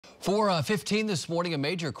4:15 this morning, a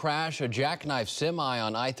major crash, a jackknife semi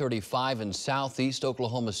on I-35 in southeast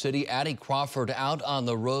Oklahoma City. Addie Crawford out on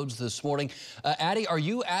the roads this morning. Addie, are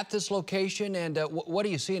you at this location, and what are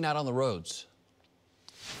you seeing out on the roads?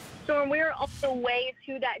 Storm, we're on the way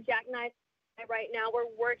to that jackknife right now. We're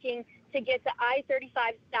working to get to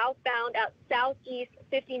I-35 southbound at southeast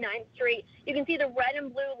 59th Street. You can see the red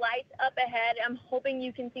and blue lights up ahead. I'm hoping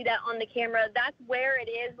you can see that on the camera. That's where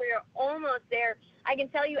it is. We're almost there. I can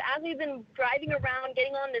tell you, as we've been driving around,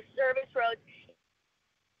 getting on the service roads,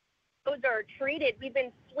 those are treated. We've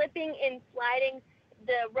been slipping and sliding.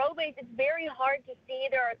 The roadways, it's very hard to see.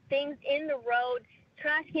 There are things in the road,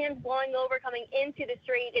 trash cans blowing over, coming into the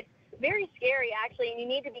street. It's very scary, actually, and you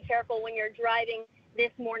need to be careful when you're driving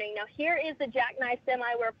this morning. Now, here is the jackknife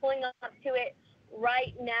semi. We're pulling up to it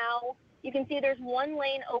right now. You can see there's one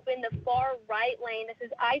lane open, the far right lane. This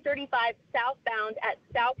is I-35 southbound at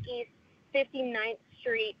southeast 59th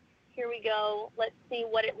Street. Here we go. Let's see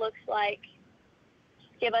what it looks like.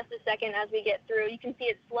 Just give us a second as we get through. You can see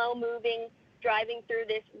it's slow moving, driving through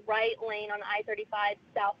this right lane on I-35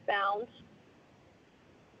 southbound.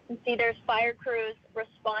 You can see there's fire crews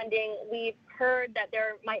responding. We've heard that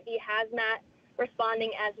there might be hazmat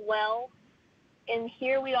responding as well. And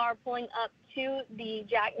here we are pulling up to the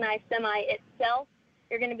jackknife semi itself.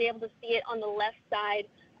 You're going to be able to see it on the left side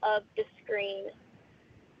of the screen.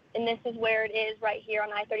 And this is where it is right here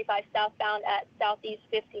on I-35 southbound at southeast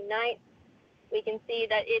 59th. We can see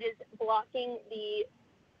that it is blocking the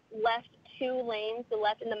left two lanes, the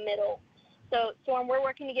left and the middle. So, Storm, we're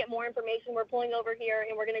working to get more information. We're pulling over here,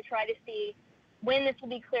 and we're going to try to see when this will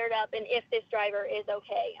be cleared up and if this driver is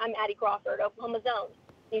okay. I'm Addie Crawford, Oklahoma Zone,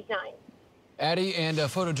 News 9. Addie and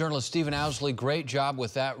photojournalist Stephen Owsley, great job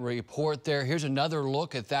with that report there. Here's another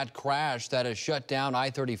look at that crash that has shut down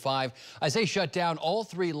I-35. I say shut down, all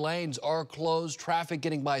three lanes are closed, traffic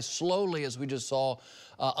getting by slowly, as we just saw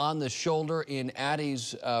on the shoulder in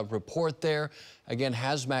Addie's report there. Again,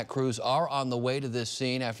 hazmat crews are on the way to this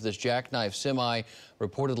scene after this jackknife semi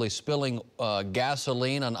reportedly spilling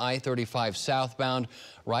gasoline on I-35 southbound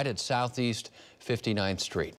right at southeast 59th Street.